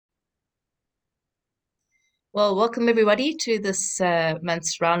Well, welcome everybody to this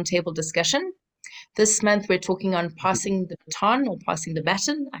month's roundtable discussion. This month we're talking on passing the baton or passing the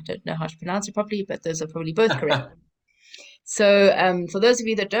baton. I don't know how to pronounce it properly, but those are probably both correct. So, for those of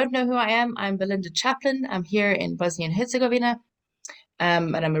you that don't know who I am, I'm Belinda Chaplin. I'm here in Bosnia and Herzegovina,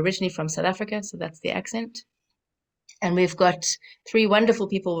 and I'm originally from South Africa, so that's the accent. And we've got three wonderful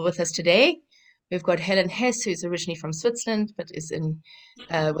people with us today. We've got Helen Hess, who's originally from Switzerland, but is in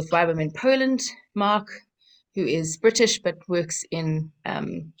with YWAM in Poland. Mark, who is British but works in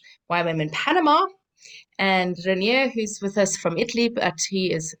YWAM in Panama, and Reinier, who's with us from Italy, but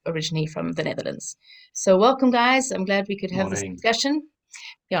he is originally from the Netherlands. So welcome, guys. I'm glad we could have this Morning. discussion.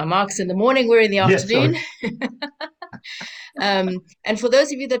 Yeah, Mark's in the morning, we're in the Yeah, afternoon. sorry. And for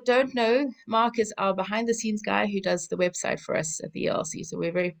those of you that don't know, Mark is our behind the scenes guy who does the website for us at the ELC. So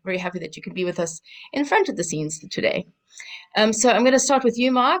we're very, very happy that you can be with us in front of the scenes today. So I'm going to start with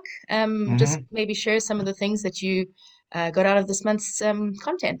you, Mark. Just hmm maybe share some of the things that you got out of this month's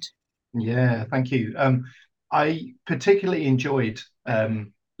content. Yeah, thank you. I particularly enjoyed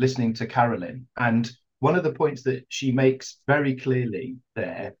listening to Carolyn, and one of the points that she makes very clearly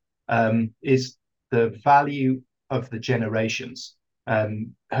there is the value of the generations.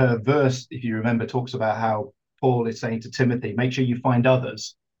 Her verse, if you remember, talks about how Paul is saying to Timothy, make sure you find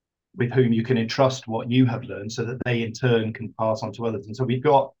others with whom you can entrust what you have learned so that they in turn can pass on to others. And so we've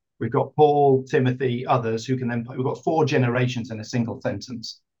got Paul, Timothy, others who can then we've got four generations in a single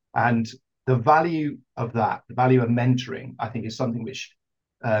sentence. And the value of that, the value of mentoring, I think is something which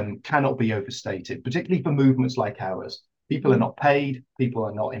cannot be overstated, particularly for movements like ours. People are not paid, people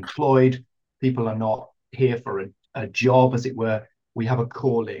are not employed, people are not here for a job, as it were. We have a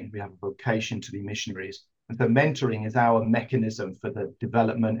calling, we have a vocation to be missionaries. And so mentoring is our mechanism for the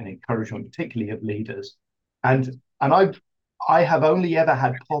development and encouragement, particularly of leaders. And I have only ever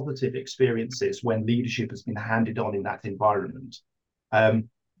had positive experiences when leadership has been handed on in that environment. And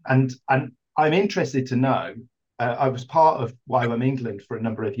I'm interested to know. I was part of YWAM England for a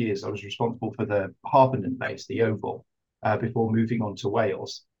number of years. I was responsible for the Harpenden base, the Oval, before moving on to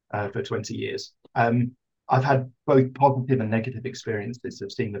Wales for 20 years. I've had both positive and negative experiences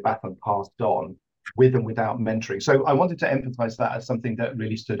of seeing the baton passed on with and without mentoring. So I wanted to emphasize that as something that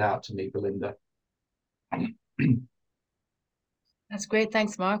really stood out to me, Belinda. That's great.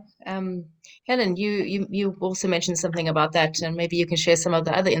 Thanks, Mark. Helen, you also mentioned something about that, and maybe you can share some of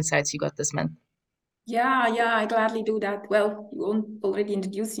the other insights you got this month. Yeah, I gladly do that. Well, you already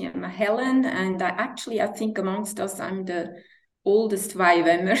introduced me. I'm Helen, and I think amongst us, I'm the oldest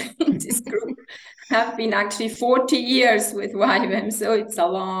YWAMer in this group. I've been actually 40 years with YWAM, so it's a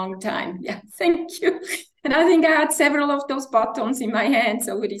long time. Yeah, thank you. And I think I had several of those buttons in my hands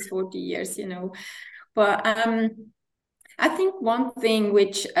over these 40 years. But I think one thing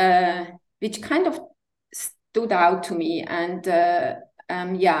which kind of stood out to me, and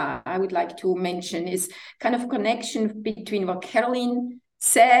I would like to mention is kind of connection between what Caroline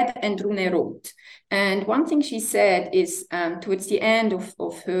said and Rune wrote. And one thing she said is towards the end of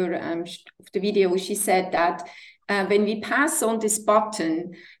her of the video, she said that when we pass on this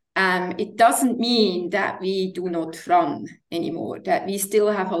button, it doesn't mean that we do not run anymore, that we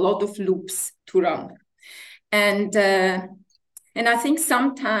still have a lot of loops to run. And I think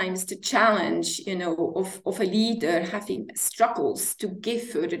sometimes the challenge, of a leader having struggles to give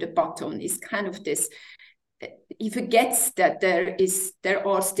further the baton is kind of this. He forgets that there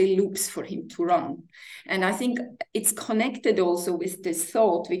are still loops for him to run, and I think it's connected also with this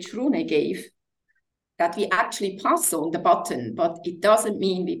thought which Rune gave, that we actually pass on the baton, but it doesn't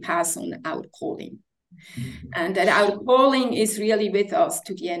mean we pass on our calling. And that our calling is really with us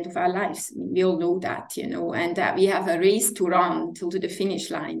to the end of our lives. We all know that, and that we have a race to run till to the finish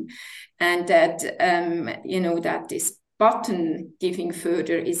line. And that this button giving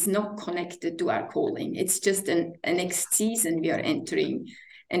further is not connected to our calling. It's just a next season we are entering.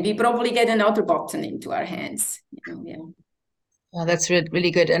 And we probably get another button into our hands. Oh, that's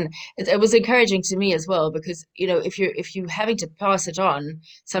really good, and it was encouraging to me as well because if you're having to pass it on,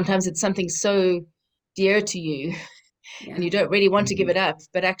 sometimes it's something so dear to you, and Yeah. you don't really want to give Mhm. it up,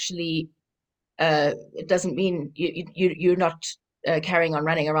 but actually, it doesn't mean you're not carrying on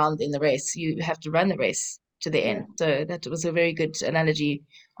running around in the race. You have to run the race to the Yeah. end. So that was a very good analogy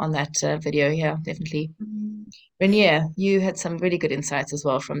on that video. Yeah, definitely. Reinier, you had some really good insights as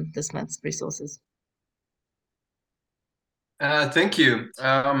well from this month's resources. Thank you.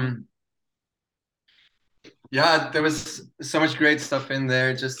 Yeah, there was so much great stuff in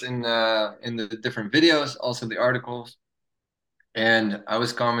there, just in the different videos, also the articles. And I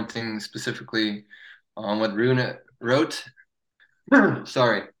was commenting specifically on what Rune wrote.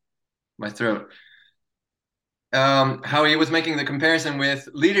 Sorry, my throat. how he was making the comparison with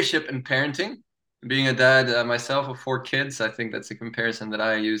leadership and parenting. Being a dad myself of 4 kids, I think that's a comparison that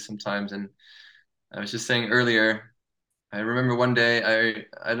I use sometimes. And I was just saying earlier, I remember one day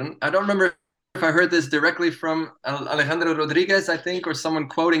I don't remember if I heard this directly from Alejandro Rodriguez, I think, or someone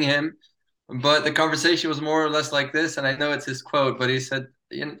quoting him, but the conversation was more or less like this, and I know it's his quote, but he said,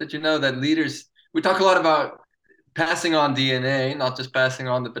 "Did you know that leaders? We talk a lot about passing on DNA, not just passing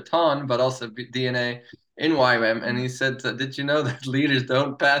on the baton, but also DNA in YWAM." And he said, "Did you know that leaders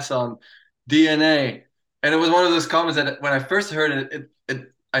don't pass on DNA?" And it was one of those comments that when I first heard it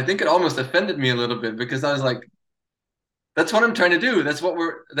I think it almost offended me a little bit because I was like, "That's what I'm trying to do. That's what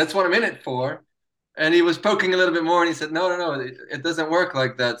I'm in it for." And he was poking a little bit more and he said, "No, no, no, it doesn't work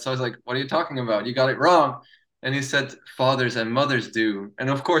like that." So I was like, "What are you talking about? You got it wrong." And he said, "Fathers and mothers do." And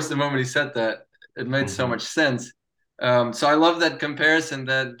of course, the moment he said that, it made so much sense. So I love that comparison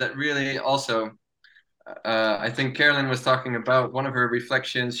that really also, I think Carolyn was talking about one of her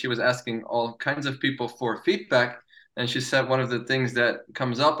reflections. She was asking all kinds of people for feedback. And she said one of the things that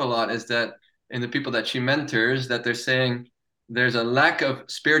comes up a lot is that in the people that she mentors, that they're saying there's a lack of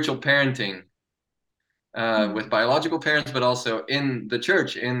spiritual parenting with biological parents, but also in the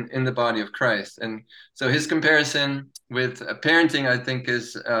church, in the body of Christ. And so his comparison with parenting, I think,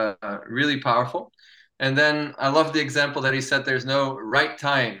 is really powerful. And then I love the example that he said there's no right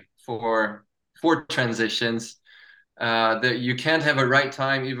time for transitions. That you can't have a right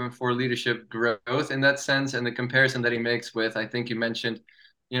time even for leadership growth in that sense. And the comparison that he makes with, I think you mentioned,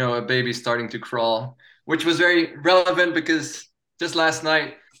 a baby starting to crawl, which was very relevant because just last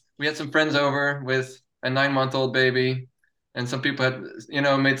night we had some friends over with a 9-month-old baby, and some people had,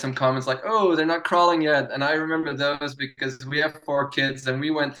 made some comments like, "Oh, they're not crawling yet." And I remember those because we have 4 kids and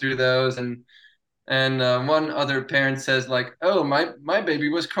we went through those. And one other parent says like, "Oh, my baby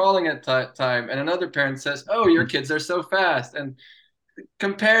was crawling at time," and another parent says, "Oh, your kids are so fast." And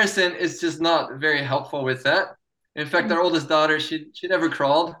comparison is just not very helpful with that. In fact, our oldest daughter, she never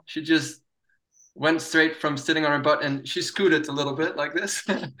crawled. She just went straight from sitting on her butt, and she scooted a little bit like this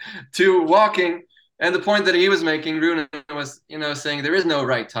to walking. And the point that he was making, Rune, was, saying there is no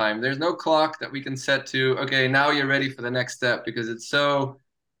right time. There's no clock that we can set to, okay, now you're ready for the next step, because it's so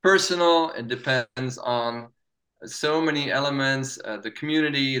personal. It depends on so many elements, the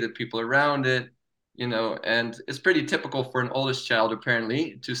community, the people around it, and it's pretty typical for an oldest child,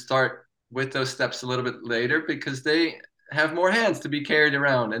 apparently, to start with those steps a little bit later because they have more hands to be carried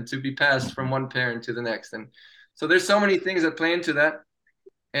around and to be passed from one parent to the next. And so there's so many things that play into that.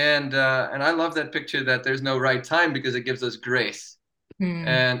 And I love that picture that there's no right time because it gives us grace.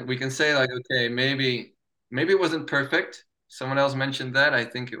 And we can say like, okay, maybe it wasn't perfect. Someone else mentioned that. I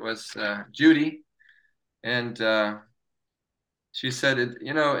think it was Judy. And she said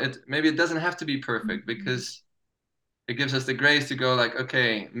maybe it doesn't have to be perfect because it gives us the grace to go like,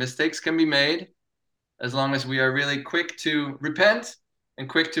 okay, mistakes can be made as long as we are really quick to repent and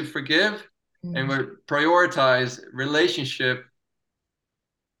quick to forgive, and we prioritize relationship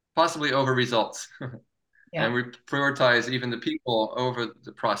possibly over results. Yeah. And we prioritize even the people over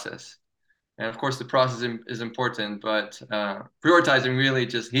the process. And of course, the process is important, but prioritizing really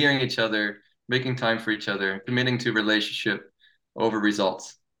just hearing each other, making time for each other, committing to relationship over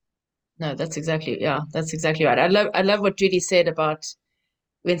results. No, that's exactly right. I love what Judy said about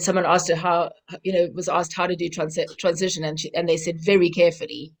when someone asked her how, was asked how to do transition, and they said very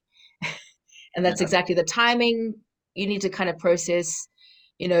carefully. And that's exactly the timing. You need to kind of process,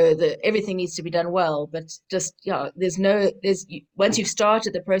 everything needs to be done well, but just, once you've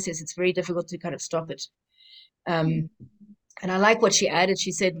started the process, it's very difficult to kind of stop it. And I like what she added.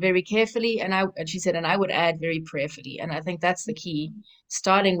 She said very carefully, and she said, and I would add very prayerfully. And I think that's the key,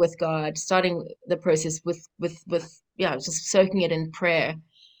 starting with God, starting the process with just soaking it in prayer.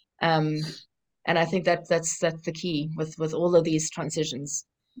 And I think that's the key with all of these transitions.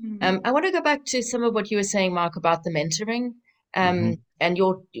 I want to go back to some of what you were saying, Mark, about the mentoring, and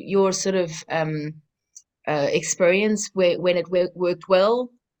your sort of experience when it worked well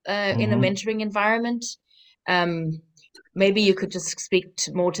in a mentoring environment. Maybe you could just speak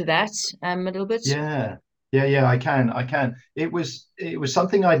more to that a little bit. Yeah, I can. It was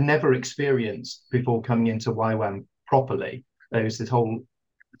something I'd never experienced before coming into YWAM properly. There was this whole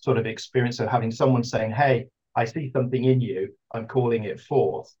sort of experience of having someone saying, "Hey, I see something in you. I'm calling it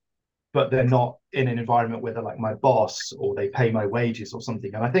forth." But they're not in an environment where they're like my boss or they pay my wages or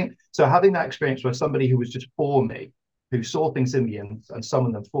something. And I think so having that experience where somebody who was just for me, who saw things in me and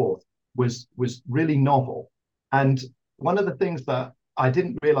summoned them forth was really novel. And one of the things that I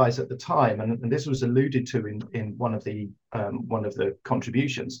didn't realize at the time, and this was alluded to in one of the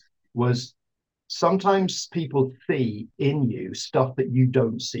contributions, was sometimes people see in you stuff that you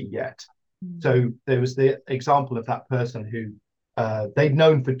don't see yet. So there was the example of that person who they'd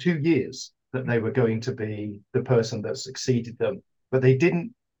known for 2 years that they were going to be the person that succeeded them, but they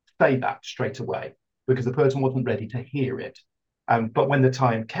didn't say that straight away because the person wasn't ready to hear it. But when the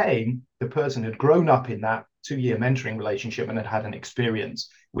time came, the person had grown up in that 2-year mentoring relationship and had had an experience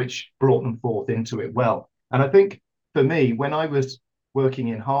which brought them forth into it well. And I think for me, when I was working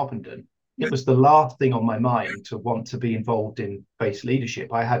in Harpenden, it was the last thing on my mind to want to be involved in base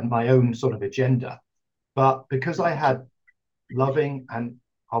leadership. I had my own sort of agenda. But because I had loving and,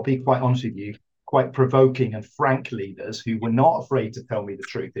 I'll be quite honest with you, quite provoking and frank leaders who were not afraid to tell me the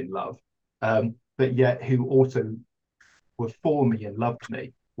truth in love, but yet who also were for me and loved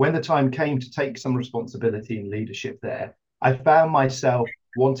me. When the time came to take some responsibility in leadership there, I found myself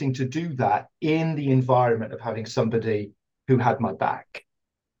wanting to do that in the environment of having somebody who had my back.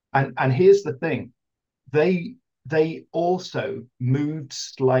 And here's the thing, they also moved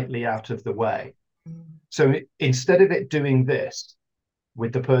slightly out of the way. So instead of it doing this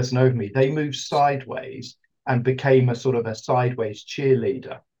with the person over me, they moved sideways and became a sort of a sideways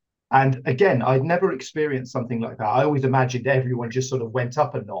cheerleader. And again, I'd never experienced something like that. I always imagined everyone just sort of went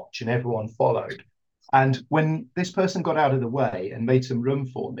up a notch and everyone followed. And when this person got out of the way and made some room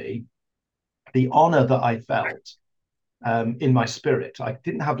for me, the honor that I felt in my spirit, I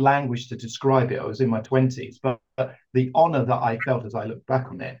didn't have language to describe it. I was in my 20s, but the honor that I felt as I look back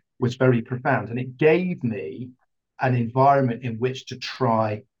on it was very profound. And it gave me an environment in which to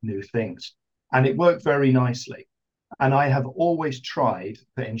try new things. And it worked very nicely. And I have always tried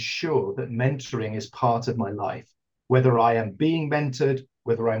to ensure that mentoring is part of my life, whether I am being mentored,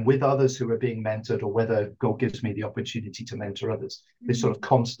 whether I'm with others who are being mentored, or whether God gives me the opportunity to mentor others, this sort of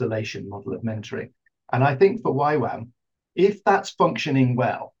constellation model of mentoring. And I think for YWAM, if that's functioning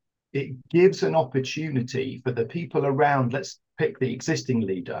well, it gives an opportunity for the people around, let's pick the existing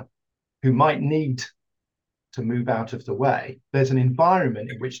leader, who might need to move out of the way. There's an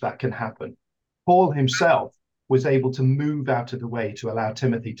environment in which that can happen. Paul himself was able to move out of the way to allow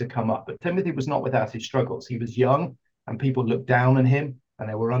Timothy to come up. But Timothy was not without his struggles. He was young and people looked down on him, and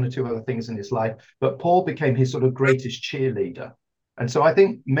there were one or two other things in his life. But Paul became his sort of greatest cheerleader. And so I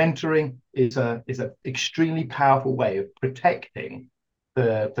think mentoring is an extremely powerful way of protecting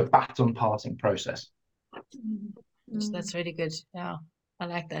the baton passing process. That's really good. Yeah, I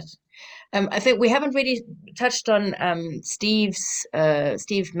like that. I think we haven't really touched on Steve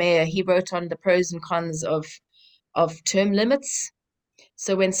Mayer. He wrote on the pros and cons of term limits.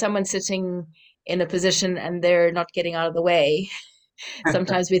 So when someone's sitting in a position and they're not getting out of the way,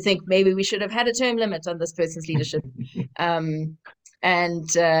 sometimes we think maybe we should have had a term limit on this person's leadership.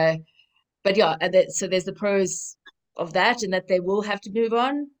 But yeah, so there's the pros of that, and that they will have to move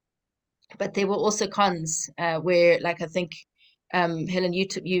on, but there were also cons where, like I think Helen,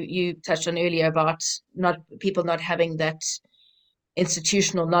 you touched on earlier about people not having that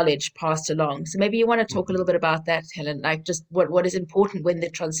institutional knowledge passed along. So maybe you want to talk a little bit about that, Helen, like just what is important when the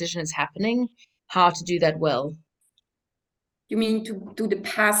transition is happening, how to do that well. You mean to do the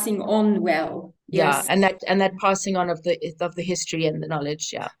passing on well? Yeah, yes. and that passing on of the history and the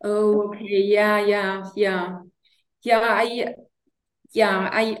knowledge. Yeah. Oh, okay.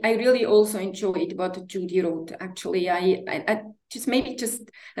 I really also enjoyed what Judy wrote. Actually, I just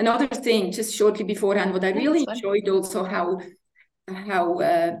another thing, just shortly beforehand. What I really enjoyed also how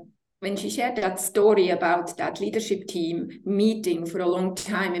when she shared that story about that leadership team meeting for a long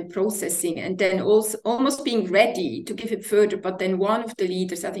time and processing, and then also almost being ready to give it further. But then one of the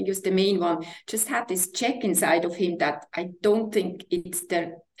leaders, I think it was the main one, just had this check inside of him that I don't think it's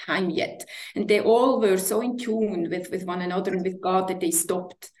their time yet. And they all were so in tune with one another and with God that they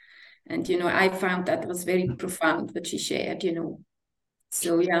stopped. And, I found that was very profound what she shared,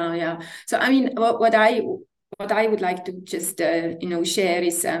 So, yeah. So, I mean, what I would like to just, share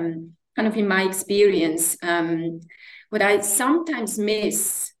is kind of in my experience, what I sometimes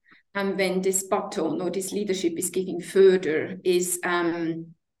miss when this baton or this leadership is giving further is, and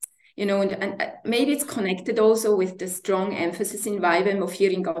maybe it's connected also with the strong emphasis in YWAM of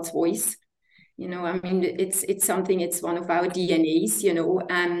hearing God's voice. I mean, it's something, it's one of our DNAs,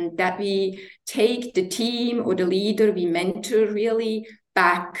 that we take the team or the leader we mentor really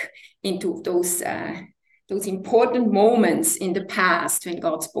back into those important moments in the past when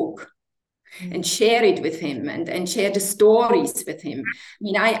God spoke, and share it with him and share the stories with him. I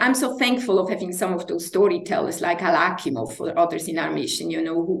mean, I'm so thankful of having some of those storytellers like Alakimov or others in our mission,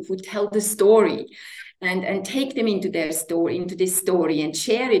 who tell the story. and take them into their story, into this story, and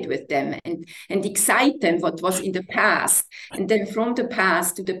share it with them, and excite them what was in the past, and then from the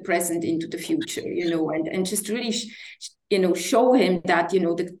past to the present into the future, and just really show him that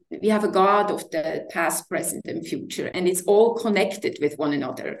that we have a God of the past, present, and future, and it's all connected with one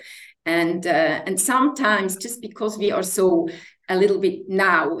another. And sometimes, just because we are so a little bit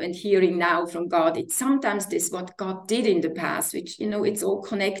now and hearing now from God, it's sometimes this what God did in the past, which it's all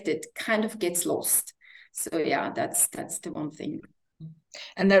connected, kind of gets lost. So yeah, that's the one thing.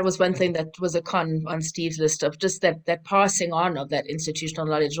 And that was one thing that was a con on Steve's list, of just that passing on of that institutional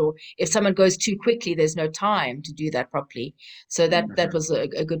knowledge, or if someone goes too quickly, there's no time to do that properly. So that was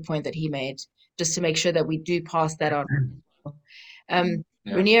a good point that he made, just to make sure that we do pass that on.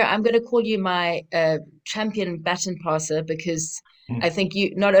 Reinier, I'm going to call you my champion baton passer, because I think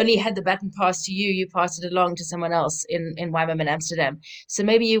you not only had the baton passed to you, you passed it along to someone else in YWAM in Amsterdam. So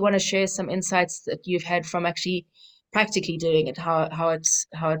maybe you want to share some insights that you've had from actually practically doing it, how it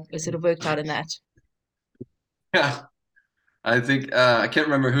sort of worked out in that. Yeah, I think I can't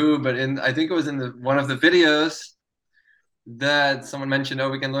remember who, but I think it was in one of the videos that someone mentioned,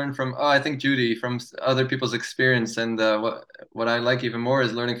 we can learn from, I think Judy, from other people's experience. And what I like even more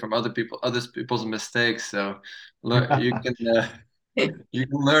is learning from other people's mistakes. So you can you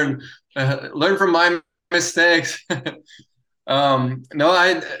can learn from my mistakes.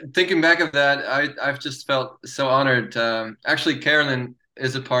 No, thinking back of that, I've just felt so honored. Actually, Carolyn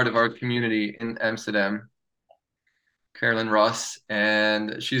is a part of our community in Amsterdam. Carolyn Ross,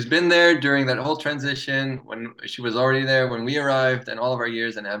 and she's been there during that whole transition, when she was already there when we arrived, and all of our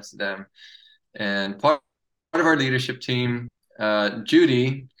years in Amsterdam. And part of our leadership team,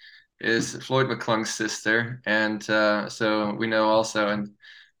 Judy, is Floyd McClung's sister, and so we know also, and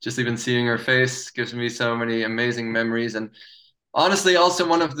just even seeing her face gives me so many amazing memories. And honestly, also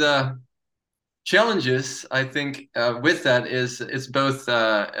one of the challenges, I think, with that is it's both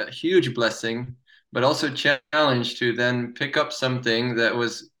a huge blessing, but also challenge to then pick up something that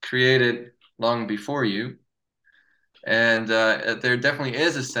was created long before you. And there definitely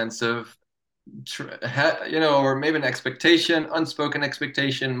is a sense of, or maybe an expectation, unspoken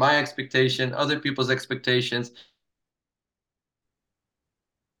expectation, my expectation, other people's expectations.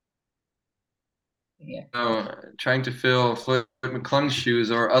 Yeah. Trying to fill Floyd McClung's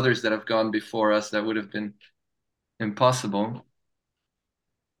shoes, or others that have gone before us, that would have been impossible.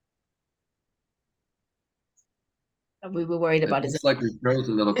 We were worried about it. It's like we froze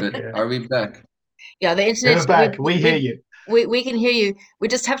a little bit. Are we back? Yeah, the internet. We're back. We hear you. We can hear you. We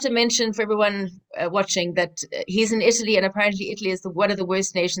just have to mention for everyone watching that he's in Italy, and apparently Italy is one of the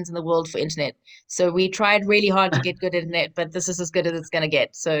worst nations in the world for internet. So we tried really hard to get good internet, but this is as good as it's going to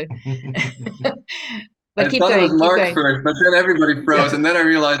get. So, but keep going. I thought it was Mark first, but then everybody froze, and then I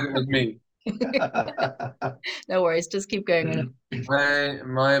realized it was me. No worries. Just keep going.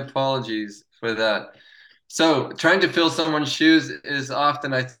 My apologies for that. So trying to fill someone's shoes is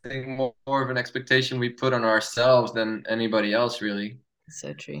often, I think, more of an expectation we put on ourselves than anybody else, really.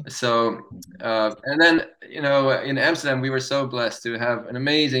 So true. So, and then, in Amsterdam, we were so blessed to have an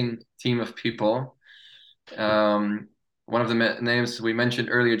amazing team of people. One of the names we mentioned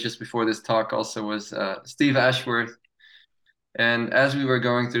earlier, just before this talk, also was Steve Ashworth. And as we were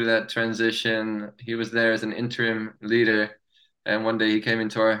going through that transition, he was there as an interim leader. And one day he came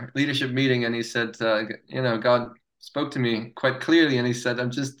into our leadership meeting, and he said, God spoke to me quite clearly, and he said,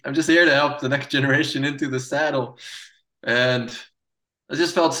 I'm just here to help the next generation into the saddle. And I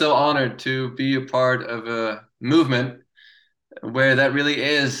just felt so honored to be a part of a movement where that really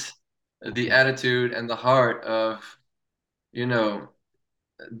is the attitude and the heart of,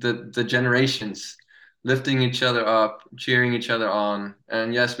 the generations, lifting each other up, cheering each other on.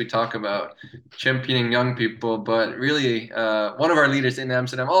 And yes, we talk about championing young people, but really one of our leaders in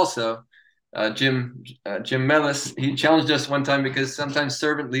Amsterdam also, Jim Mellis, he challenged us one time, because sometimes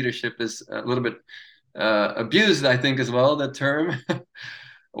servant leadership is a little bit abused, I think, as well, the term,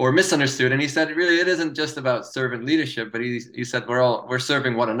 or misunderstood. And he said, really, it isn't just about servant leadership, but he said we're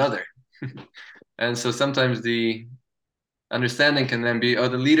serving one another. And so sometimes the understanding can then be, the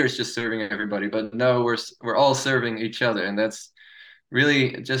leader's just serving everybody, but no, we're all serving each other. And that's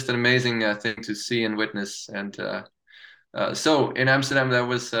really just an amazing thing to see and witness. And so in Amsterdam, that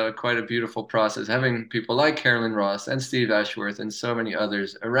was quite a beautiful process, having people like Carolyn Ross and Steve Ashworth and so many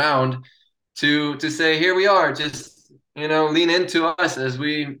others around to say, here we are, just lean into us as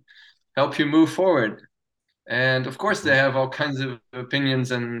we help you move forward. And of course, they have all kinds of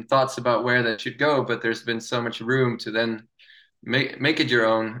opinions and thoughts about where that should go, but there's been so much room to then make it your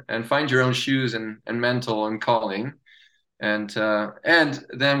own and find your own shoes and mantle and calling. And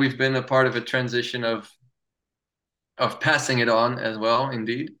then we've been a part of a transition of passing it on as well,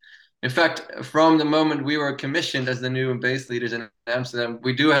 indeed. In fact, from the moment we were commissioned as the new base leaders in Amsterdam,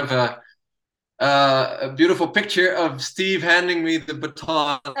 we do have a beautiful picture of Steve handing me the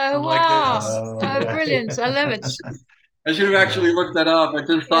baton Oh, like wow. this. Oh, brilliant. I love it. I should have actually looked that up. I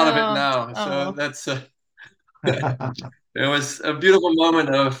just thought of it now. So Oh. that's it was a beautiful moment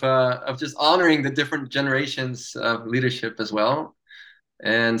of just honoring the different generations of leadership as well,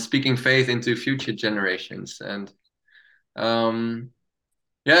 and speaking faith into future generations. And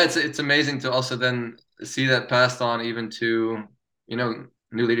yeah, it's amazing to also then see that passed on even to, you know,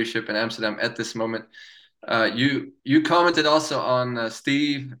 new leadership in Amsterdam at this moment. You commented also on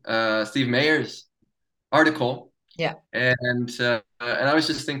Steve Mayer's article. Yeah. And I was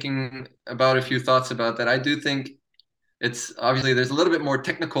just thinking about a few thoughts about that. I do think it's obviously there's a little bit more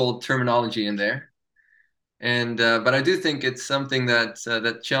technical terminology in there, and but I do think it's something that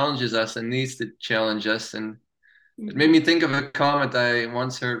that challenges us and needs to challenge us. And it made me think of a comment I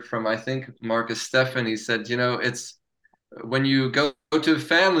once heard from, I think, Marcus Steffen. He said, you know, it's when you go to a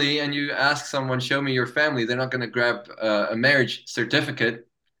family and you ask someone, show me your family, they're not going to grab a marriage certificate,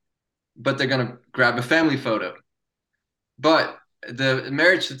 but they're going to grab a family photo. But the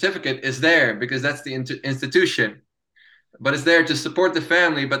marriage certificate is there because that's the institution, but it's there to support the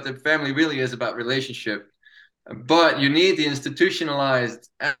family, but the family really is about relationship. But you need the institutionalized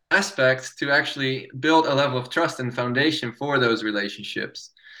aspects to actually build a level of trust and foundation for those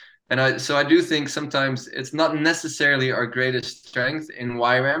relationships. And so I do think sometimes it's not necessarily our greatest strength in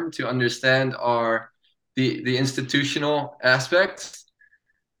YWAM to understand the institutional aspects,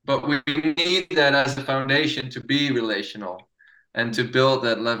 but we need that as a foundation to be relational and to build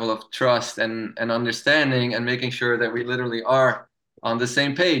that level of trust and understanding and making sure that we literally are on the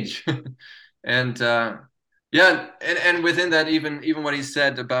same page. And yeah, and within that, even what he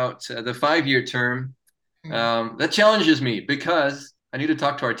said about the 5-year term, that challenges me because I need to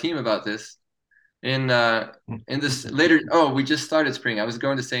talk to our team about this. In this later, oh, we just started spring. I was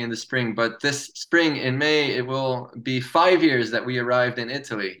going to say in the spring, but this spring in May, it will be 5 years that we arrived in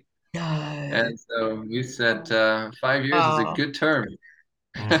Italy. No. And so you said 5 years is a Wow. good term.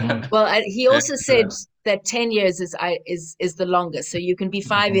 Well, he also And, said that 10 years is the longest. So you can be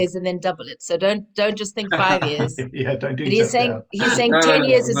 5 years and then double it. So don't just think 5 years. Yeah, don't do But he's yourself saying No, 10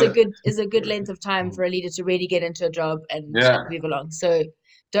 years but is a good length of time for a leader to really get into a job and yeah. move along. So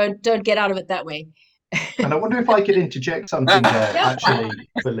don't get out of it that way. And I wonder if I could interject something there, Yeah. actually,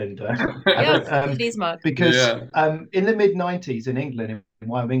 Belinda. Yeah, please, Mark. Because Yeah. in the mid-90s in England, in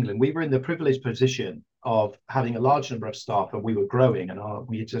YWAM England, we were in the privileged position of having a large number of staff, and we were growing, and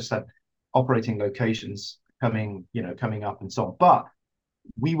we just had operating locations coming up and so on. But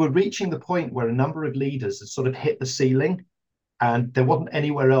we were reaching the point where a number of leaders had sort of hit the ceiling, and there wasn't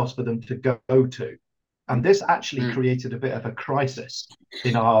anywhere else for them to go to. And this actually created a bit of a crisis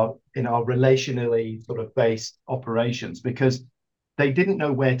in our relationally sort of based operations, because they didn't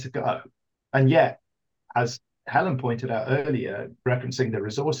know where to go. And yet, as Helen pointed out earlier, referencing the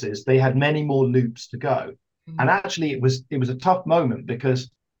resources, they had many more loops to go. And actually it was a tough moment because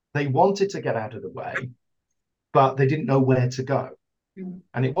they wanted to get out of the way, but they didn't know where to go.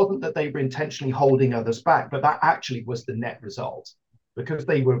 And it wasn't that they were intentionally holding others back, but that actually was the net result. Because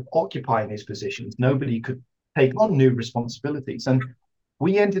they were occupying these positions, nobody could take on new responsibilities. And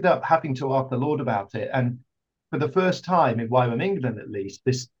we ended up having to ask the Lord about it. And for the first time in YWAM England, at least,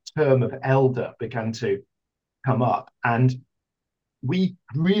 this term of elder began to come up. And we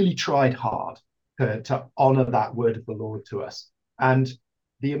really tried hard to honor that word of the Lord to us. And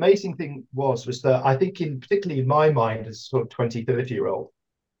the amazing thing was that I think particularly in my mind as sort of 20, 30-year-old,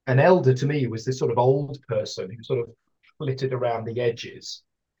 an elder to me was this sort of old person who sort of flitted around the edges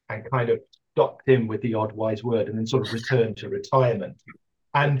and kind of stopped in with the odd wise word and then sort of returned to retirement.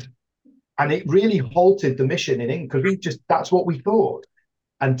 And it really halted the mission in England, because that's what we thought,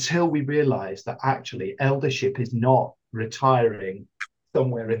 until we realized that actually eldership is not retiring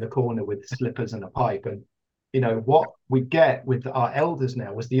somewhere in the corner with slippers and a pipe. And what we get with our elders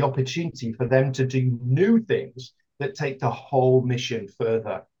now was the opportunity for them to do new things that take the whole mission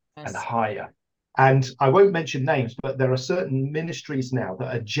further and higher. And I won't mention names, but there are certain ministries now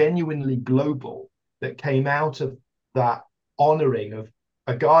that are genuinely global that came out of that honoring of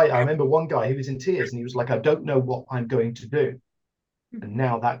a guy. I remember one guy who was in tears and he was like, I don't know what I'm going to do. And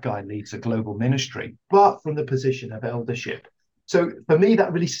now that guy leads a global ministry, but from the position of eldership. So for me,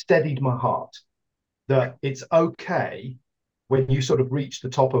 that really steadied my heart, that it's okay when you sort of reach the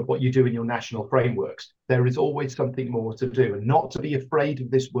top of what you do in your national frameworks. There is always something more to do, and not to be afraid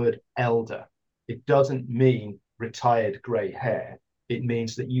of this word elder. It doesn't mean retired grey hair. It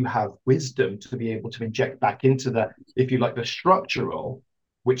means that you have wisdom to be able to inject back into the, if you like, the structural,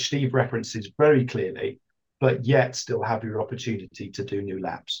 which Steve references very clearly, but yet still have your opportunity to do new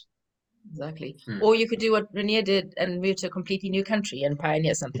laps. Exactly. Or you could do what Reinier did and move to a completely new country and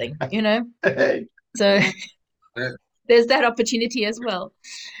pioneer something, So there's that opportunity as well.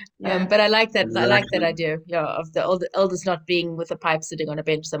 Yeah. But I like that. Exactly. I like that idea, of the elders not being with a pipe sitting on a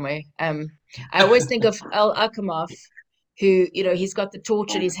bench somewhere. I always think of Al Akamov, who, he's got the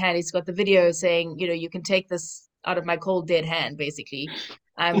torch in his hand. He's got the video saying, you can take this out of my cold dead hand. Basically,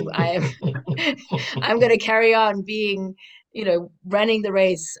 I'm I'm going to carry on being, running the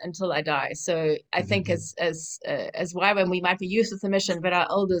race until I die. So I think as YWAM, we might be used with the mission, but our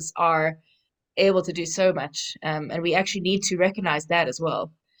elders are able to do so much, and we actually need to recognize that as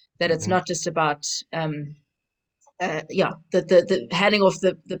well. That it's not just about the handing off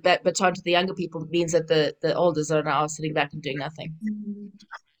the baton to the younger people means that the elders are now sitting back and doing nothing.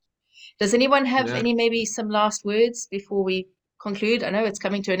 Does anyone have maybe some last words before we conclude? I know it's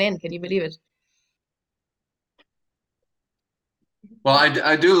coming to an end. Can you believe it? Well,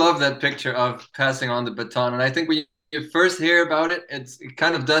 I do love that picture of passing on the baton, and I think when you first hear about it, it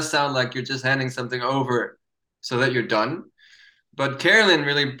kind of does sound like you're just handing something over so that you're done. But Carolyn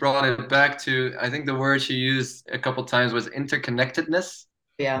really brought it back to, I think the word she used a couple times was interconnectedness.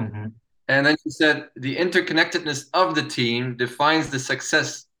 Yeah. And then she said the interconnectedness of the team defines the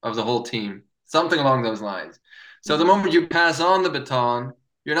success of the whole team, something along those lines. So the moment you pass on the baton,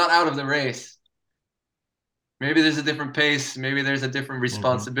 you're not out of the race. Maybe there's a different pace, maybe there's a different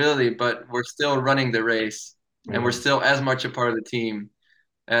responsibility, but we're still running the race, and we're still as much a part of the team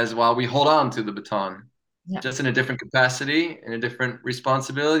as while we hold on to the baton. Just in a different capacity, in a different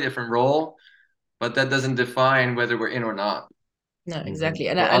responsibility, different role, but that doesn't define whether we're in or not. No, exactly.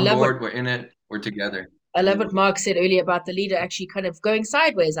 And we're I on love board, we're in it, we're together. I love what Mark said earlier about the leader actually kind of going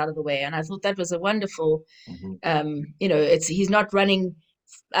sideways out of the way, and I thought that was a wonderful. He's not running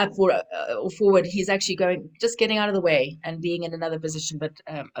up or forward. He's actually just getting out of the way and being in another position, but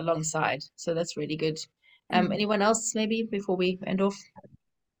alongside. So that's really good. Anyone else maybe before we end off?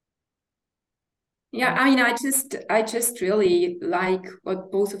 Yeah, I mean, I just really like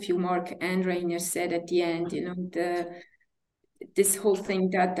what both of you, Mark and Reinier, said at the end. This whole thing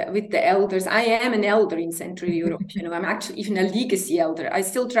that with the elders. I am an elder in Central Europe. I'm actually even a legacy elder. I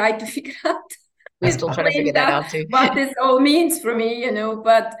still try to figure out. We're still trying to figure that out too. What this all means for me,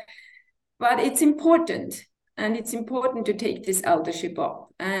 but it's important, and it's important to take this eldership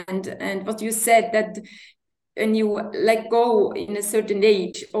up. And what you said, that when you let go in a certain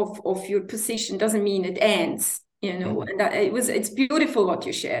age of your position doesn't mean it ends, and it's beautiful what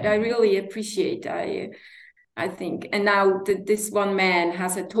you shared. I really appreciate. I think, and now this one man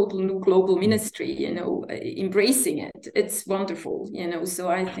has a total new global ministry, embracing it. It's wonderful, so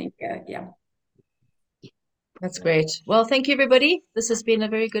I think, That's great. Well, thank you, everybody. This has been a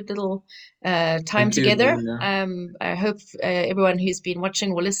very good little time together. I hope everyone who's been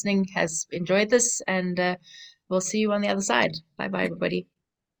watching or listening has enjoyed this, and we'll see you on the other side. Bye-bye, everybody.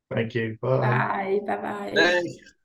 Thank you. Bye. Bye. Bye-bye. Thanks.